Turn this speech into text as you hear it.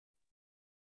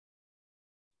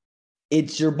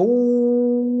It's your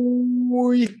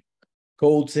boy,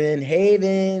 Colton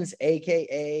Havens,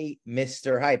 aka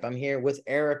Mr. Hype. I'm here with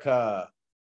Erica.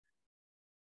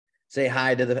 Say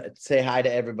hi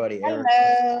to everybody, Erica.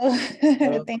 Hello.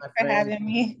 Hello, Thanks my for friend. having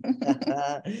me.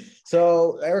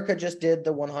 So Erica just did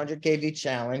the 100K view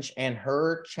challenge, and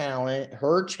her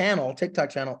channel, TikTok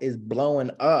channel, is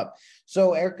blowing up.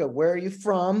 So Erica, where are you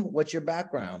from? What's your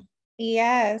background?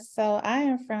 Yes, so I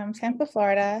am from Tampa,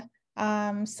 Florida.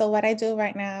 So what I do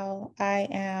right now, I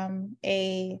am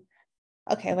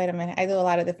okay, wait a minute. I do a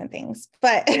lot of different things,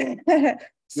 but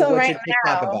so What's right your TikTok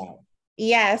now, about?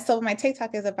 yeah, so my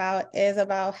TikTok is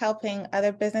about helping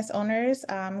other business owners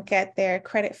get their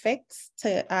credit fixed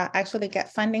to actually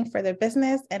get funding for their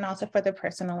business and also for their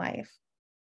personal life.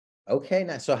 Okay,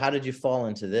 nice. So how did you fall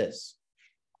into this?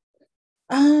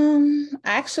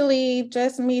 Actually,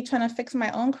 just me trying to fix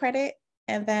my own credit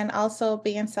and then also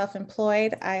being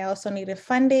self-employed. I also needed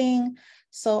funding.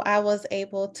 So I was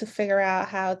able to figure out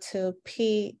how to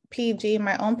PG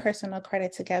my own personal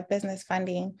credit to get business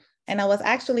funding. And I was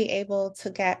actually able to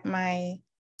get my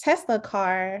Tesla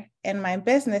car in my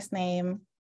business name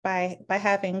by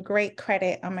having great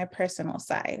credit on my personal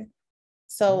side.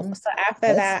 So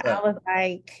after that, I Tesla. was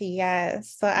like,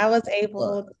 yes. So I was Tesla.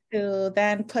 able to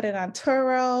then put it on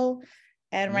Turo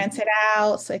and rent Mm. it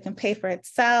out so it can pay for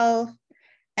itself.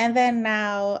 And then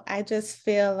now I just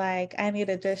feel like I need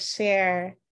to just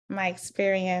share my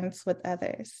experience with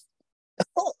others.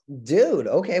 Oh, dude.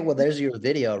 Okay, well, there's your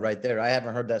video right there. I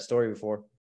haven't heard that story before.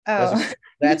 That's a, Oh,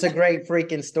 that's a great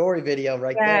freaking story video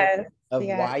right there yes, of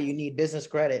yes, why you need business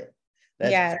credit.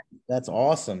 That's yes. that's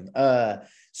awesome.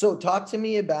 So talk to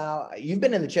me about you've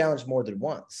been in the challenge more than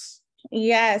once.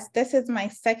 Yes, this is my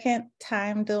second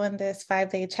time doing this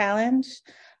 5-day challenge.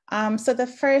 So the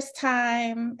first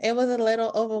time it was a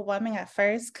little overwhelming at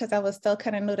first because I was still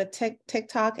kind of new to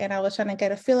TikTok and I was trying to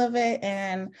get a feel of it.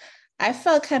 And I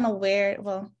felt kind of weird.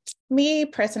 Well, me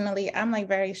personally, I'm like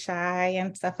very shy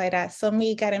and stuff like that. So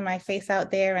me getting my face out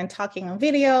there and talking on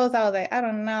videos, I was like, I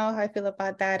don't know how I feel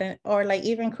about that. And or like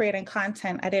even creating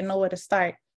content, I didn't know where to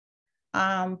start.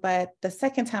 But the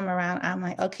second time around, I'm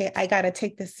like, okay, I got to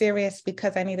take this serious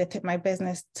because I need to take my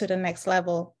business to the next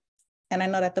level. And I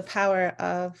know that the power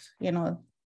of,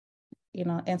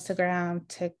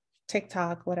 Instagram,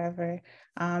 TikTok, whatever,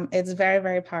 it's very,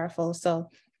 very powerful. So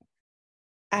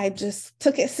I just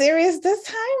took it serious this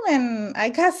time and I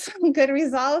got some good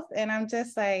results. And I'm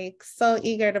just like so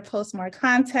eager to post more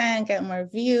content, get more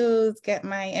views, get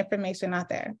my information out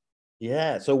there.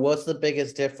 Yeah. So what's the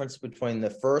biggest difference between the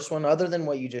first one, other than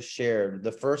what you just shared,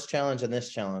 the first challenge and this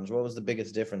challenge? What was the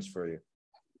biggest difference for you?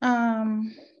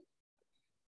 Um,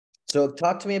 So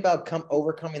talk to me about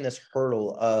overcoming this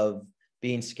hurdle of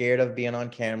being scared of being on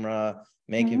camera,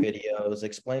 making mhm. videos.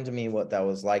 Explain to me what that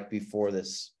was like before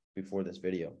this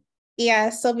video. Yeah,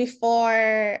 so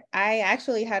before I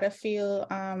actually had a few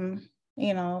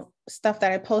stuff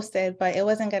that I posted, but it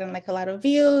wasn't getting like a lot of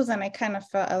views and I kind of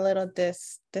felt a little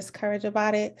discouraged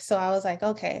about it. So I was like,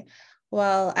 okay,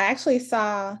 well, I actually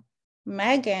saw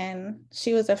Megan,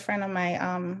 she was a friend of my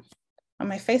on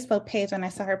my Facebook page and I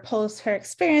saw her post her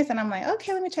experience and I'm like,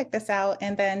 okay, let me check this out.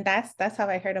 And then that's how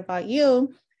I heard about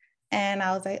you. And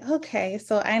I was like, okay,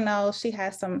 so I know she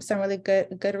has some really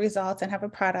good results and have a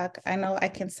product. I know I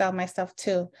can sell my stuff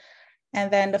too. And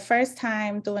then the first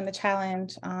time doing the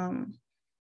challenge,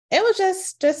 it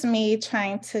was just me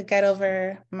trying to get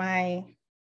over my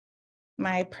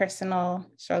personal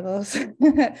struggles.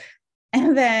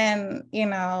 And then,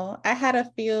 I had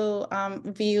a few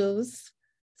views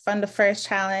from the first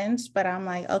challenge, but I'm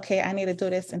like, okay, I need to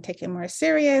do this and take it more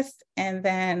serious. And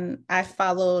then I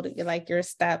followed like your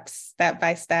steps, step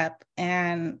by step,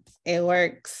 and it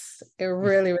works. It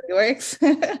really, really works.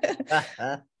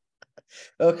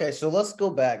 Okay, so let's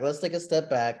go back. Let's take a step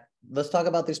back. Let's talk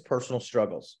about these personal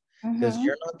struggles because Mhm.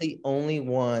 you're not the only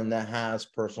one that has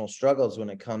personal struggles when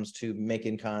it comes to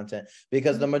making content.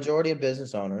 Because the majority of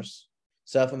business owners,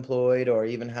 self-employed or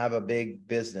even have a big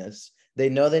business, they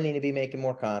know they need to be making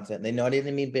more content. They know they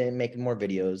need to be making more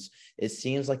videos. It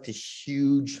seems like this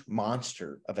huge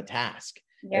monster of a task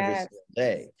every Yes. single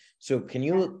day. So can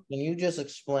you just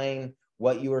explain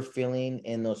what you were feeling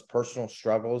in those personal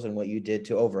struggles and what you did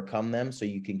to overcome them so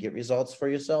you can get results for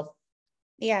yourself?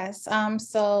 Yes.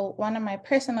 So one of my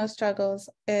personal struggles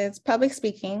is public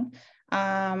speaking.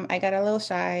 I got a little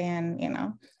shy and,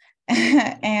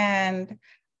 and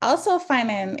also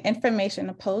finding information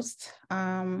to post.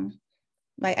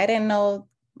 Like I didn't know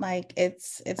like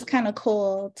it's kind of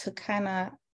cool to kind of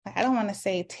I don't want to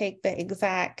say take the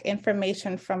exact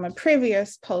information from a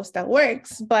previous post that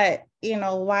works, but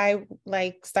why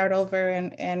like start over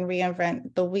and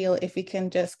reinvent the wheel if you can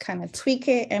just kind of tweak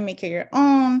it and make it your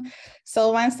own.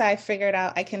 So once I figured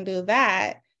out I can do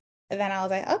that, then I was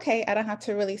like, okay, I don't have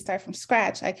to really start from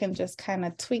scratch. I can just kind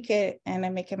of tweak it and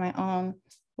then make it my own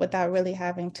without really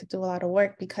having to do a lot of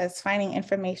work, because finding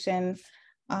information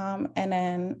and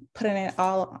then putting it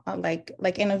all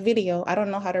like in a video, I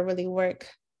don't know how to really work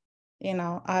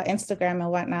Instagram and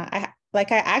whatnot. I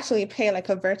actually pay like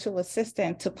a virtual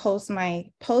assistant to post my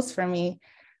posts for me,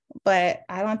 but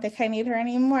I don't think I need her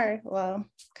anymore. Well,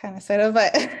 kind of sort of,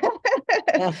 but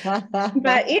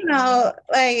but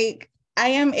like I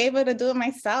am able to do it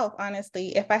myself.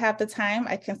 Honestly, if I have the time,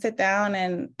 I can sit down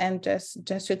and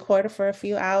just record it for a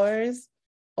few hours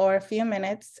or a few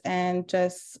minutes and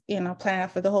just plan it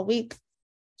out for the whole week.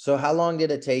 So how long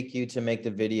did it take you to make the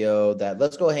video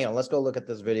let's go look at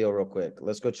this video real quick.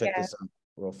 Let's go check this out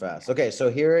real fast. Okay,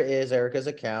 so here is Erica's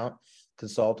account,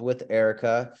 Consult with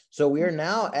Erica. So we are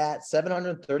now at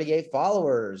 738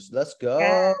 followers. Let's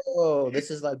go.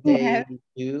 This is like day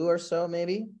 2 or so,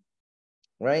 maybe,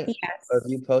 right? Yes. Of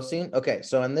you posting. Okay,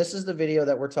 so and this is the video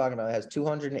that we're talking about. It has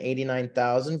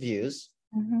 289,000 views.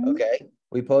 Okay.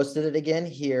 We posted it again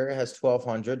here. It has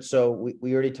 1,200. So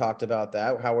we already talked about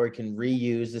that, how we can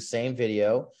reuse the same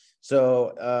video.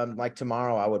 So like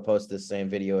tomorrow, I would post this same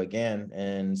video again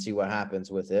and see what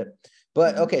happens with it.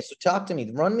 But okay, so talk to me.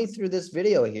 Run me through this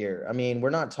video here. I mean,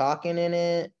 we're not talking in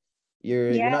it.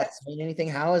 You're not saying anything.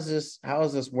 How is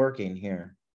this working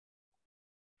here?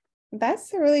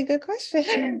 That's a really good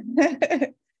question.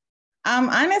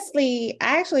 Honestly,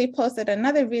 I actually posted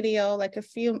another video like a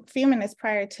few minutes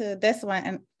prior to this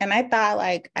one, and I thought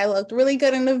like I looked really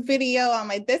good in the video. I'm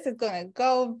like, this is gonna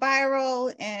go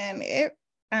viral, and it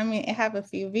have a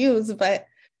few views, but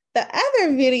the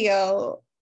other video,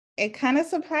 it kind of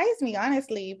surprised me,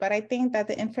 honestly. But I think that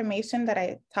the information that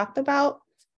I talked about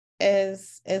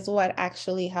is what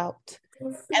actually helped,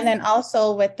 and then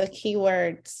also with the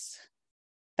keywords,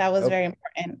 that was very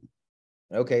important.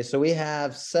 Okay, so we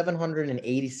have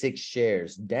 786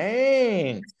 shares.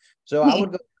 Dang. So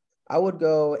I would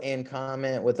go and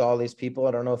comment with all these people.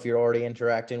 I don't know if you're already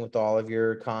interacting with all of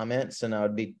your comments, and I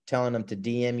would be telling them to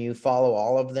DM you, follow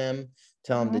all of them,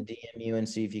 tell them to DM you and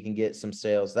see if you can get some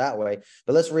sales that way.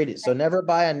 But let's read it. So never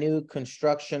buy a new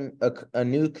construction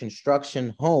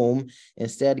home.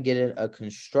 Instead, get a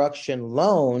construction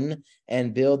loan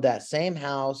and build that same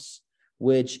house,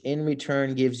 which in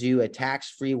return gives you a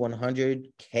tax-free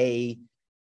 100K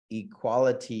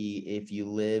equality if you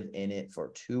live in it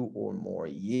for 2 or more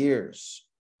years.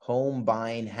 Home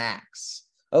buying hacks.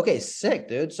 Okay, sick,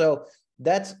 dude. So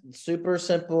that's super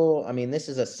simple. I mean, this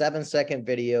is a 7-second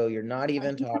video. You're not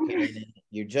even talking in it.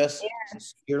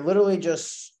 You're literally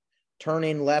just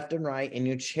turning left and right in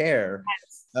your chair.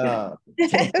 Yes.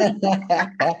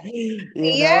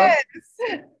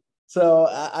 So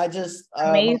I just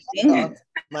amazing.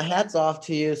 My hat's off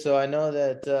to you. So I know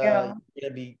that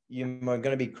you're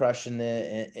gonna be crushing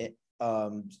it,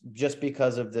 just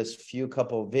because of this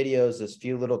couple of videos, this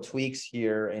few little tweaks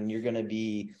here, and you're gonna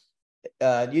be.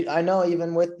 I know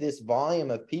even with this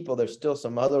volume of people, there's still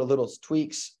some other little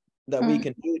tweaks that we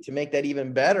can do to make that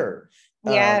even better.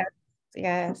 Yes.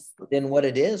 Than what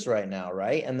it is right now,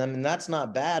 right? And then that's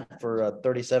not bad for a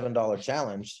 $37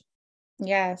 challenge.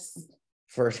 Yes.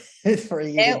 For you,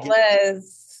 it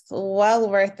was well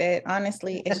worth it.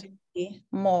 Honestly, it should be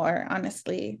more.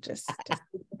 Honestly, just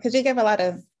because you give a lot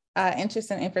of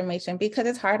interesting information, because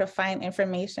it's hard to find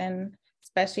information,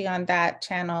 especially on that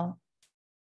channel,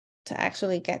 to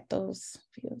actually get those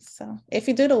views. So if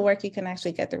you do the work, you can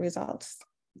actually get the results.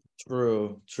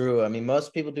 True. I mean,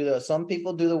 most people do that. Some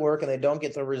people do the work and they don't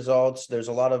get the results. There's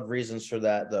a lot of reasons for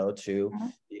that, though, too.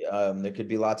 There could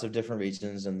be lots of different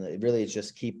reasons, and really it's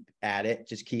just keep at it,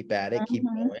 keep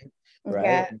going,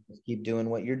 right? Just keep doing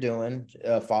what you're doing.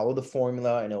 Follow the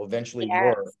formula, and it'll eventually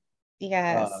work.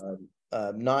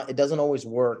 It doesn't always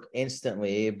work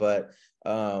instantly, but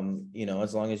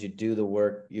as long as you do the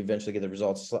work, you eventually get the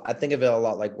results. So I think of it a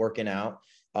lot like working out.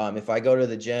 If I go to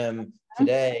the gym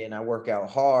today and I work out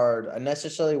hard, I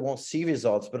necessarily won't see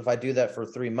results. But if I do that for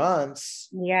 3 months,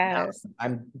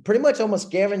 I'm pretty much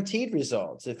almost guaranteed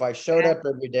results if I showed up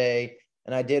every day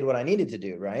and I did what I needed to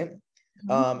do, right?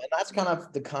 And that's kind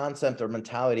of the concept or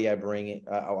mentality I bring,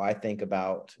 I think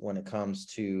about when it comes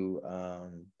to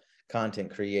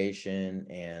content creation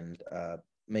and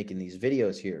making these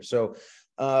videos here. So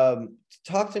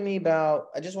talk to me about,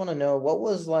 I just want to know, what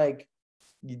was like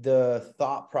the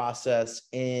thought process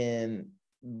in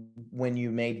when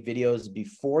you made videos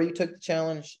before you took the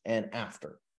challenge and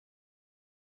after?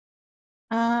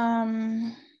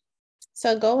 So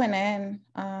going in,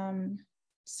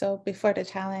 so before the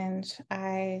challenge,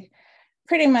 I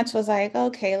pretty much was like,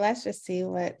 okay, let's just see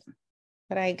what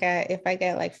I get. If I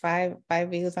get like five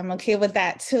views, I'm okay with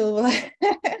that too.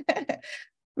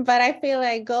 But I feel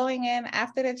like going in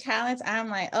after the challenge, I'm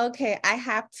like, okay, I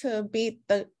have to beat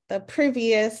the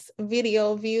previous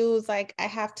video views. Like I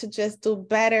have to just do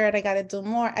better and I got to do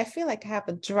more. I feel like I have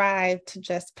a drive to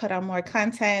just put on more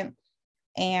content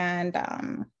and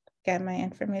get my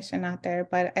information out there.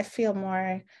 But I feel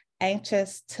more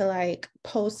anxious to like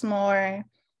post more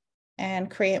and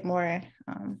create more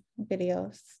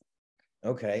videos.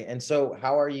 Okay. And so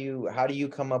how do you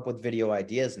come up with video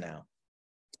ideas now?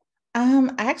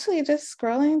 Actually just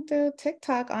scrolling through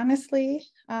TikTok, honestly,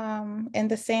 in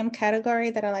the same category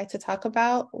that I like to talk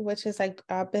about, which is like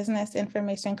business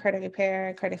information, credit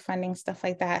repair, credit funding, stuff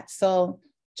like that. So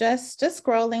just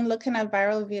scrolling, looking at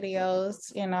viral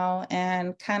videos, you know,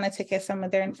 and kind of taking some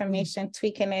of their information,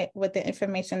 tweaking it with the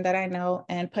information that I know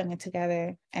and putting it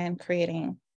together and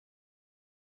creating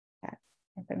that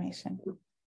information.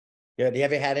 Good.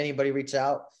 Have you had anybody reach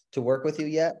out to work with you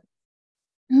yet?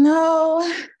 No,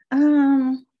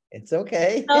 It's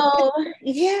okay. oh,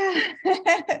 yeah.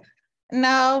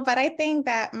 No, but I think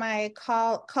that my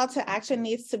call to action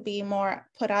needs to be more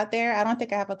put out there. I don't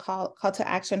think I have a call to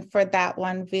action for that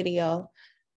one video,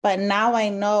 but now I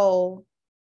know,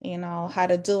 you know, how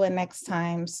to do it next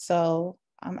time. So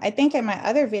I think in my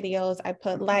other videos, I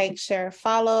put like, share,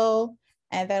 follow.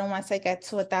 And then once I get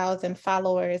to 1,000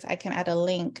 followers, I can add a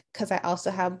link because I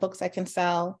also have books I can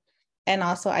sell. And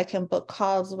also I can book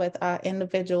calls with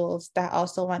individuals that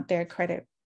also want their credit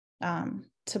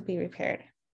to be repaired.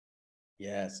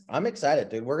 Yes, I'm excited,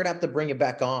 dude. We're gonna have to bring it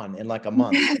back on in like a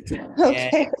month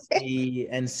Okay.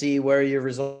 and see where your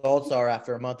results are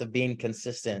after a month of being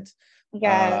consistent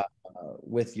Yeah.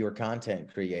 with your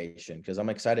content creation. Because I'm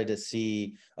excited to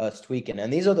see us tweaking.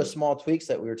 And these are the small tweaks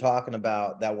that we were talking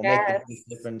about that will make the big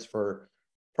difference for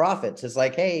profits. It's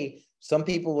like, hey, some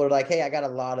people were like, hey, I got a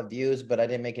lot of views, but I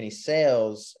didn't make any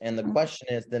sales. And the question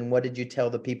is, then what did you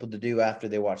tell the people to do after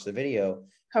they watched the video?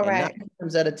 And Correct. 9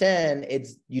 times out of 10,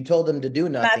 it's you told them to do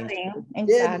nothing. Nothing. So they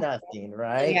did Exactly. nothing,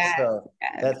 right? Yes. So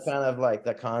that's Yes. kind of like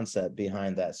the concept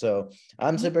behind that. So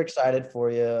I'm super excited for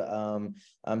you.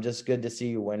 I'm just good to see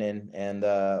you winning, and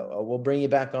we'll bring you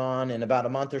back on in about a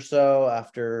month or so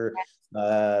after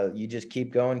you just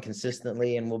keep going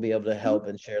consistently, and we'll be able to help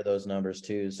and share those numbers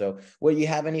too. So will you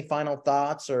have any final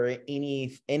thoughts or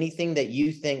anything that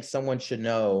you think someone should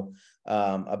know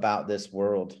about this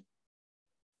world?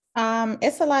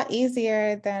 It's a lot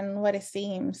easier than what it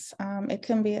seems. It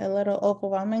can be a little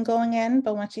overwhelming going in,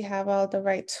 but once you have all the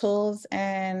right tools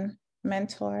and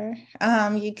mentor,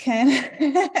 you can,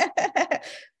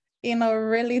 you know,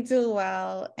 really do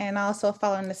well. And also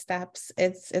following the steps,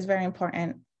 it's very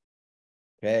important.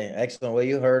 Okay, excellent. Well,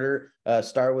 you heard her.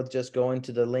 Start with just going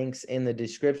to the links in the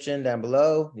description down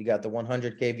below. You got the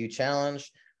 100K view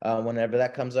challenge whenever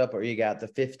that comes up, or you got the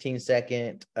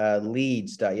 15-second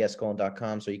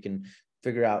leads.yescolton.com, so you can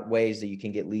figure out ways that you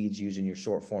can get leads using your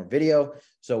short form video.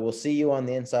 So we'll see you on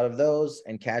the inside of those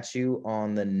and catch you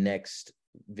on the next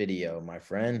video, my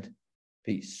friend.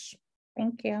 Peace.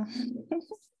 Thank you.